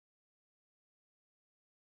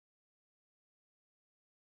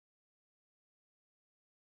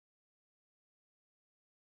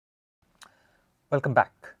Welcome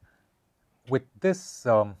back. With this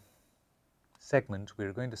segment,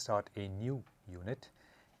 we're going to start a new unit,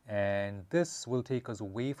 and this will take us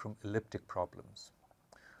away from elliptic problems.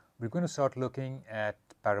 We're going to start looking at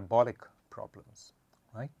parabolic problems,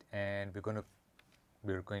 right? And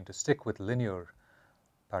we're going to stick with linear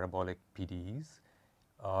parabolic PDEs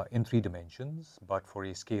in 3 dimensions, but for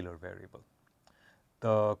a scalar variable.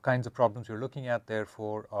 The kinds of problems we're looking at,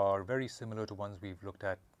 therefore, are very similar to ones we've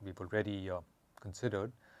already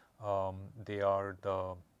considered. They are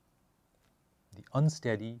the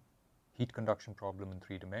unsteady heat conduction problem in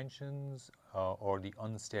 3 dimensions or the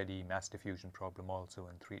unsteady mass diffusion problem also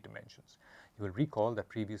in 3 dimensions. You will recall that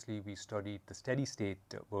previously we studied the steady state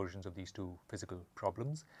versions of these 2 physical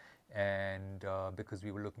problems, and because we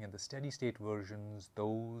were looking at the steady state versions,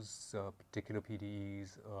 those particular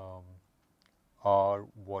PDEs are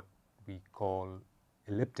what we call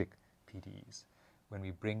elliptic PDEs. When we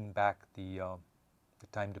bring back the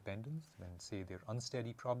time dependence, when say they're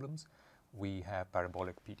unsteady problems, we have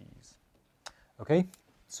parabolic PDEs. Okay,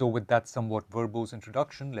 so with that somewhat verbose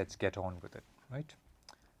introduction, let's get on with it, right?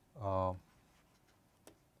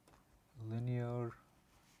 Linear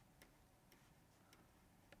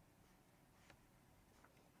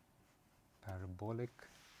parabolic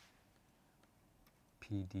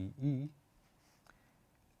PDE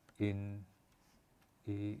in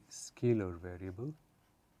a scalar variable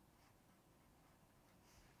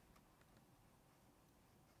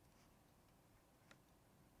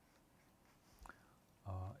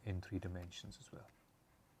in 3 dimensions as well.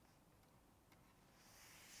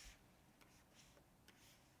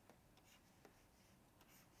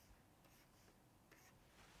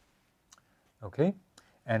 Okay,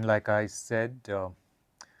 and like I said, the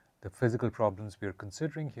physical problems we are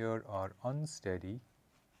considering here are unsteady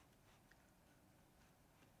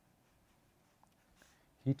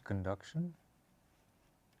heat conduction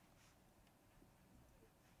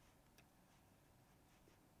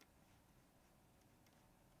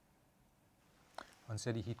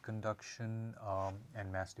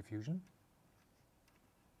and mass diffusion.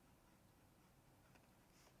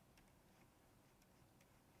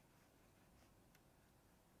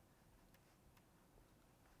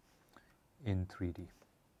 In 3D.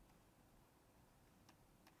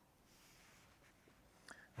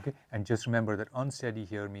 Okay, and just remember that unsteady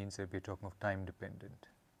here means that we're talking of time dependent.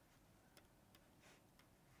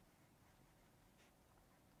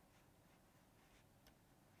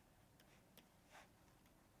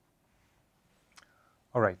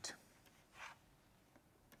 All right.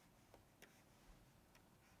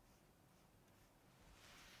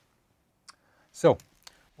 So,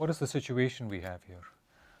 what is the situation we have here?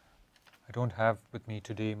 I don't have with me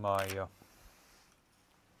today my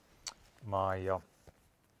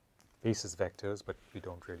basis vectors, but we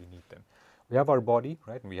don't really need them. We have our body,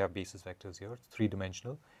 right, and we have basis vectors here. It's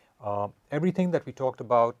 3-dimensional. Everything that we talked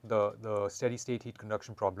about, the steady state heat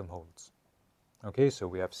conduction problem holds. Okay, so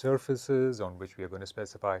we have surfaces on which we are going to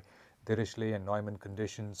specify Dirichlet and Neumann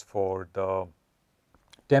conditions for the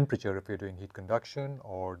temperature if we're doing heat conduction,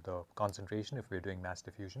 or the concentration if we're doing mass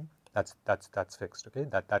diffusion. That's fixed. Okay,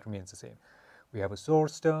 that remains the same. We have a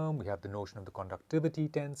source term. We have the notion of the conductivity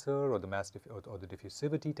tensor or the or the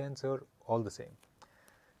diffusivity tensor, all the same.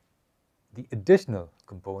 The additional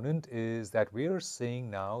component is that we are saying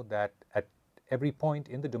now that at every point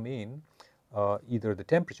in the domain, either the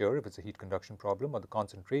temperature, if it's a heat conduction problem, or the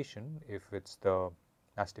concentration, if it's the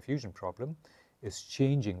mass diffusion problem, is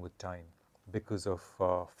changing with time because of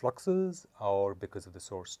fluxes or because of the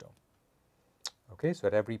source term. Okay, so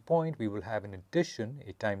at every point we will have in addition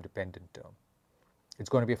a time-dependent term. It's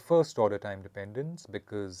going to be a first-order time dependence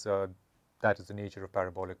because that is the nature of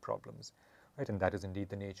parabolic problems, right? And that is indeed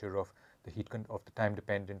the nature of the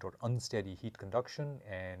time-dependent or unsteady heat conduction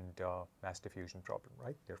and mass diffusion problem,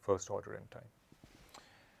 right? They're first-order in time.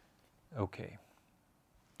 Okay.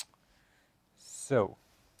 So,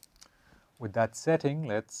 with that setting,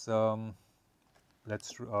 let's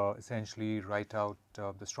essentially write out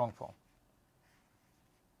the strong form.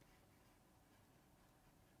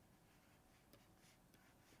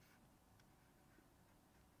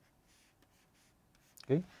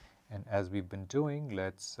 Okay, and as we've been doing,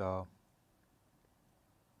 let's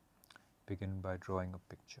begin by drawing a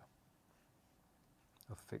picture,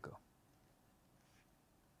 a figure.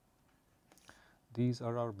 These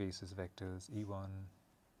are our basis vectors E1,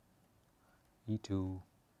 E2,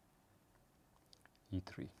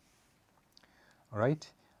 E3. All right,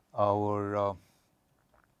 our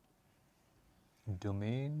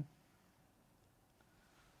domain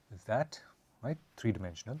is that, right?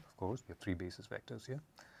 3-dimensional, of course. We have 3 basis vectors here.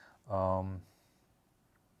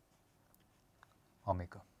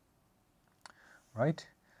 omega, right?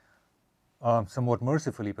 Somewhat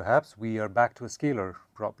mercifully, perhaps, we are back to a scalar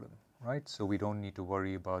problem, right? So we don't need to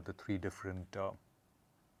worry about the three different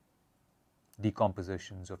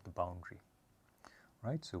decompositions of the boundary,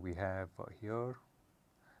 right? So we have here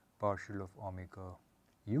partial of omega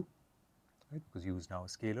u, right? Because u is now a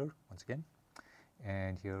scalar once again,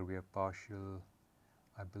 and here we have partial,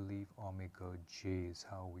 I believe omega j is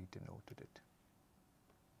how we denoted it,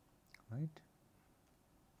 right?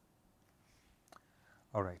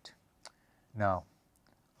 All right. Now,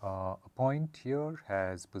 a point here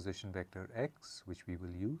has position vector x, which we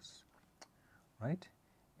will use, right?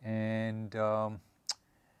 And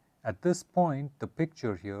at this point, the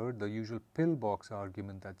picture here, the usual pillbox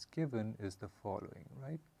argument that's given is the following,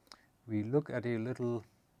 right? We look at a little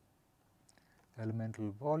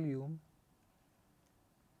elemental volume,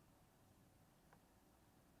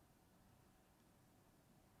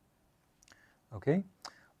 okay?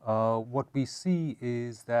 What we see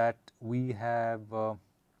is that we have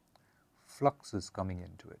fluxes coming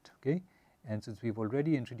into it, okay? And since we've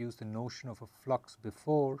already introduced the notion of a flux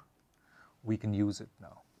before, we can use it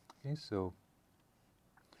now, okay? So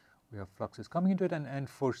we have fluxes coming into it, and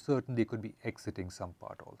for certain they could be exiting some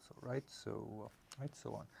part also, right? So, right,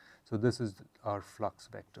 so on. So this is our flux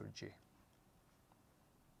vector j,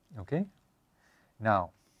 okay?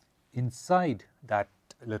 Now, inside that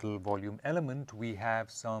little volume element, we have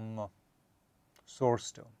some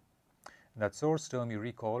source term. That source term, you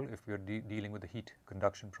recall, if we are dealing with a heat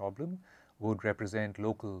conduction problem, would represent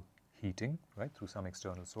local heating, right, through some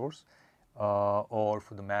external source, or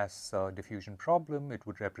for the mass diffusion problem, it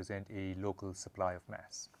would represent a local supply of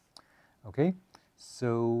mass. Okay,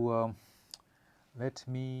 so let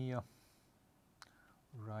me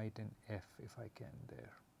write an F if I can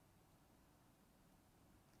there.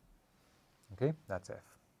 Okay, that's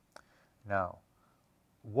F. Now,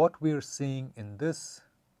 what we're seeing in this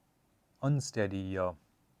unsteady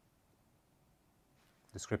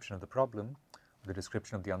description of the problem, the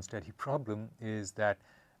description of the unsteady problem, is that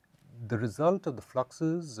the result of the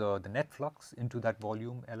fluxes, the net flux into that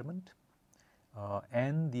volume element,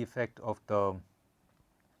 and the effect of the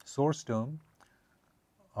source term,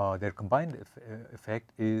 their combined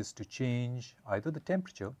effect is to change either the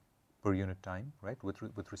temperature per unit time, right,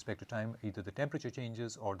 with respect to time, either the temperature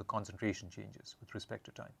changes or the concentration changes with respect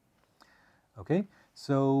to time. Okay,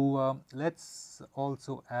 so let's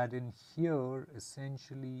also add in here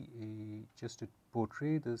essentially just to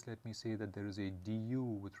portray this, let me say that there is a du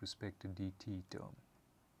with respect to dt term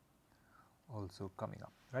also coming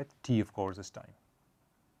up, right? T, of course, is time.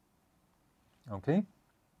 Okay,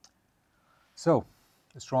 so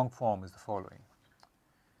the strong form is the following.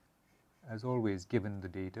 As always, given the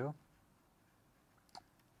data,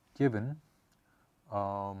 given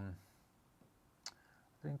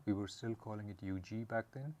I think we were still calling it UG back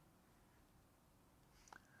then.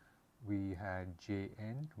 We had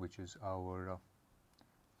Jn, which is our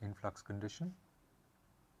influx condition.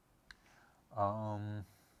 Our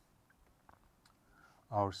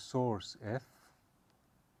source F,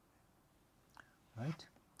 right?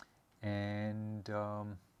 And the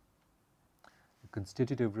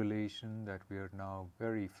constitutive relation that we are now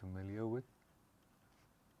very familiar with.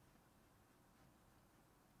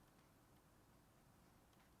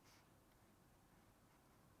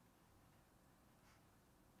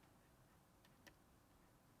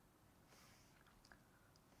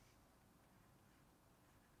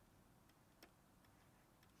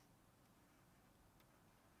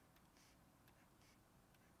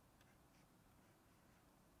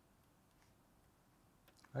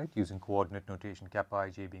 Right, using coordinate notation, kappa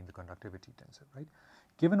ij being the conductivity tensor, right?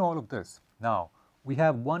 Given all of this, now we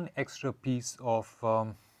have one extra piece of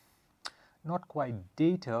not quite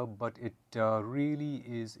data, but it really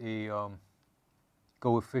is a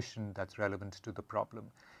coefficient that's relevant to the problem.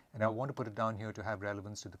 And I want to put it down here to have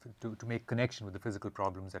relevance to to make connection with the physical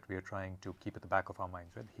problems that we are trying to keep at the back of our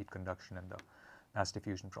minds, right? The heat conduction and the mass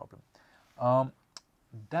diffusion problem.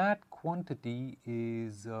 That quantity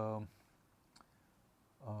is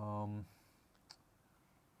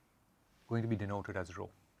going to be denoted as rho.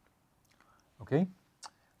 Okay,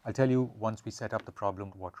 I'll tell you once we set up the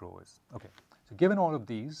problem what rho is. Okay, so given all of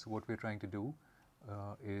these, what we're trying to do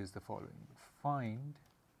is the following: find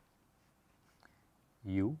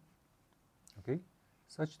u, okay,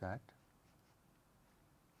 such that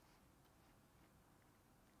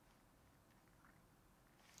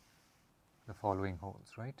the following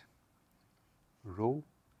holds, right? Rho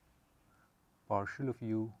partial of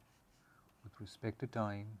u with respect to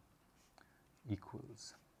time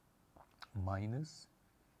equals minus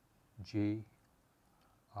j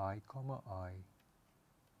I comma I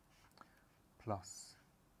plus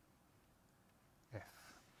F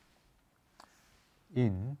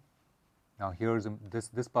in, now here's,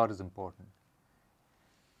 this part is important.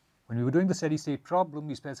 When we were doing the steady state problem,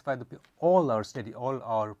 we specified all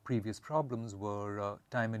our previous problems were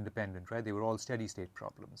time independent, right? They were all steady state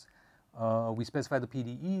problems. We specify the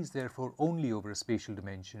PDEs therefore only over a spatial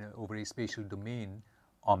dimension, over a spatial domain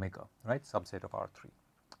omega, right? Subset of R3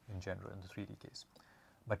 in general in the 3D case.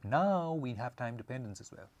 But now we have time dependence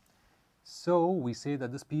as well. So we say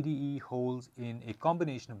that this PDE holds in a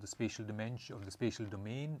combination of the spatial dimension, of the spatial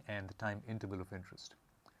domain and the time interval of interest.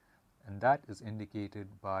 And that is indicated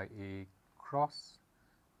by a cross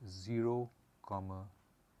 0,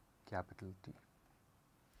 capital T.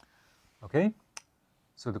 Okay?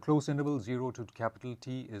 So the closed interval 0 to capital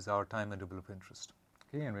T is our time interval of interest.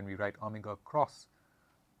 Okay? And when we write omega cross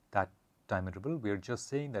that time interval, we are just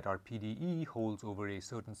saying that our PDE holds over a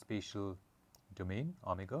certain spatial domain,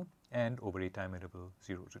 omega, and over a time interval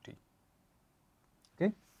 0 to T.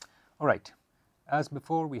 Okay? All right. As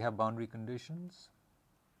before, we have boundary conditions.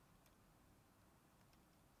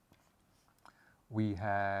 We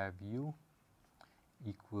have U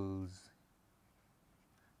equals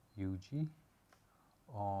UG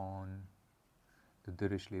on the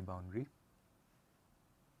Dirichlet boundary.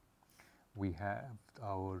 We have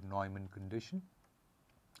our Neumann condition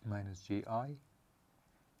minus Ji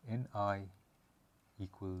Ni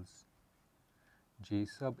equals J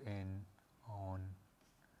sub n on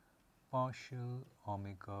partial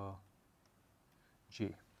omega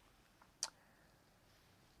J.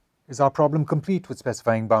 Is our problem complete with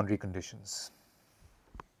specifying boundary conditions?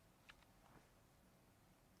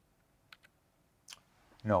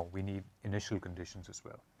 No, we need initial conditions as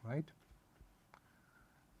well, right?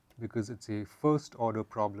 Because it's a first order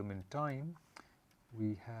problem in time,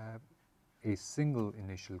 we have a single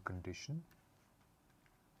initial condition.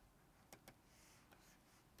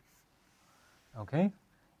 Okay?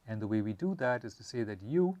 And the way we do that is to say that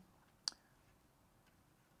U,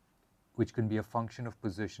 which can be a function of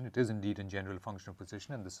position, it is indeed in general a function of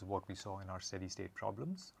position, and this is what we saw in our steady state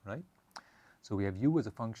problems, right? So we have U as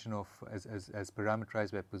a function of, as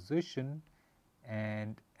parameterized by position,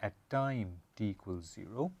 and at time t equals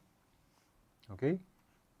 0, okay,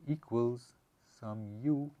 equals some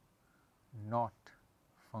U not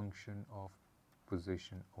function of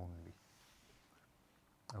position only,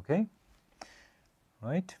 okay,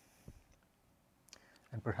 right?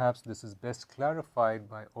 And perhaps this is best clarified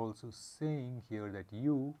by also saying here that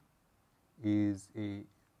U is a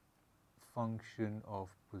function of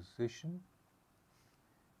position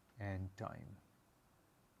and time.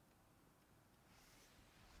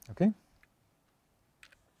 Okay?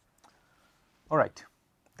 All right.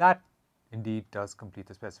 That indeed does complete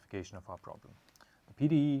the specification of our problem. The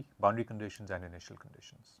PDE, boundary conditions, and initial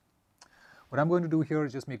conditions. What I'm going to do here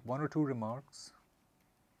is just make one or two remarks.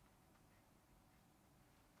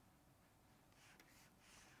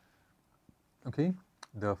 Okay,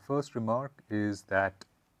 the first remark is that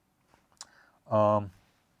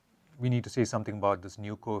we need to say something about this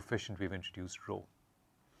new coefficient we've introduced, rho.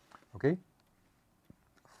 Okay,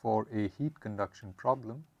 for a heat conduction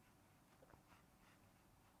problem,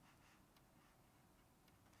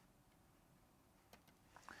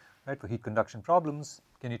 right? For heat conduction problems,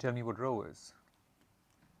 can you tell me what rho is?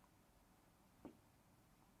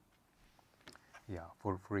 Yeah,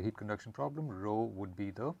 for a heat conduction problem, rho would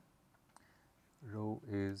be the rho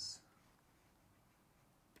is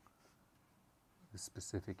the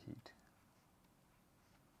specific heat.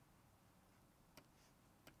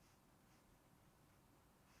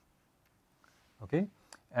 Okay,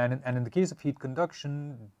 and in the case of heat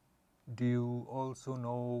conduction, do you also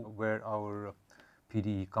know where our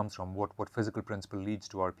PDE comes from? What physical principle leads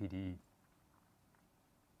to our PDE?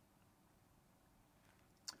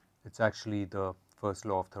 It's actually the first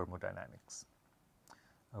law of thermodynamics.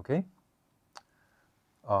 Okay.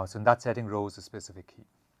 So in that setting, rho is a specific heat.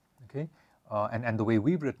 Okay, and the way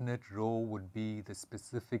we've written it, rho would be the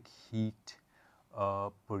specific heat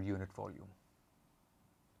per unit volume.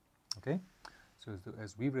 Okay, so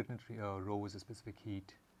as we've written it, rho is a specific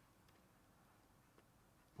heat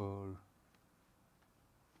per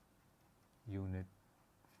unit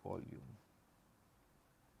volume.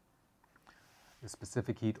 The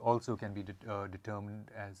specific heat also can be determined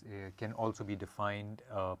as can also be defined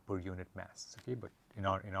per unit mass. Okay, but in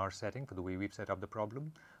our setting, for the way we've set up the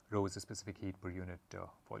problem, rho is a specific heat per unit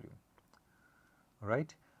volume. All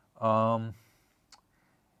right.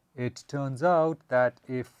 It turns out that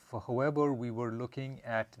if, however, we were looking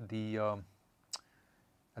at the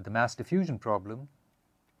mass diffusion problem,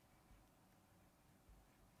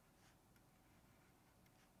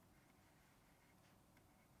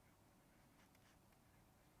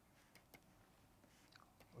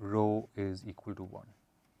 rho is equal to 1.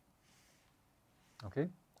 Okay,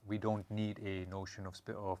 we don't need a notion of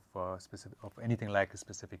anything like a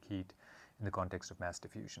specific heat in the context of mass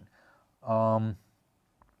diffusion.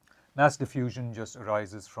 Mass diffusion just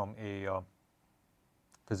arises from a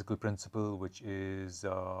physical principle, which is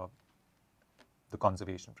the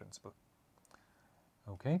conservation principle.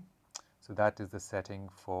 Okay, so that is the setting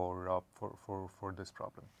for this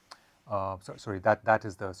problem. Sorry, that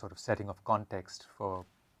is the sort of setting of context for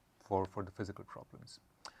the physical problems.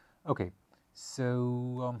 Okay,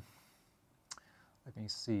 so let me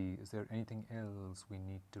see, is there anything else we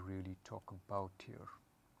need to really talk about here?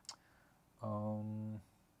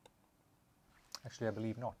 Actually, I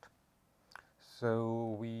believe not.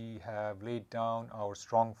 So we have laid down our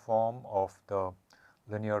strong form of the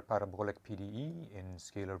linear parabolic PDE in a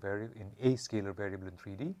scalar variable in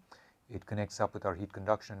 3D. It connects up with our heat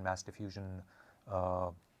conduction and mass diffusion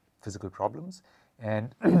physical problems.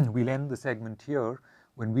 And we'll end the segment here.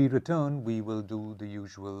 When we return, we will do the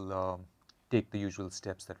usual, take the usual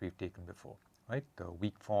steps that we've taken before, right? The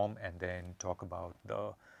weak form, and then talk about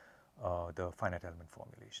the finite element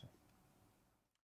formulation.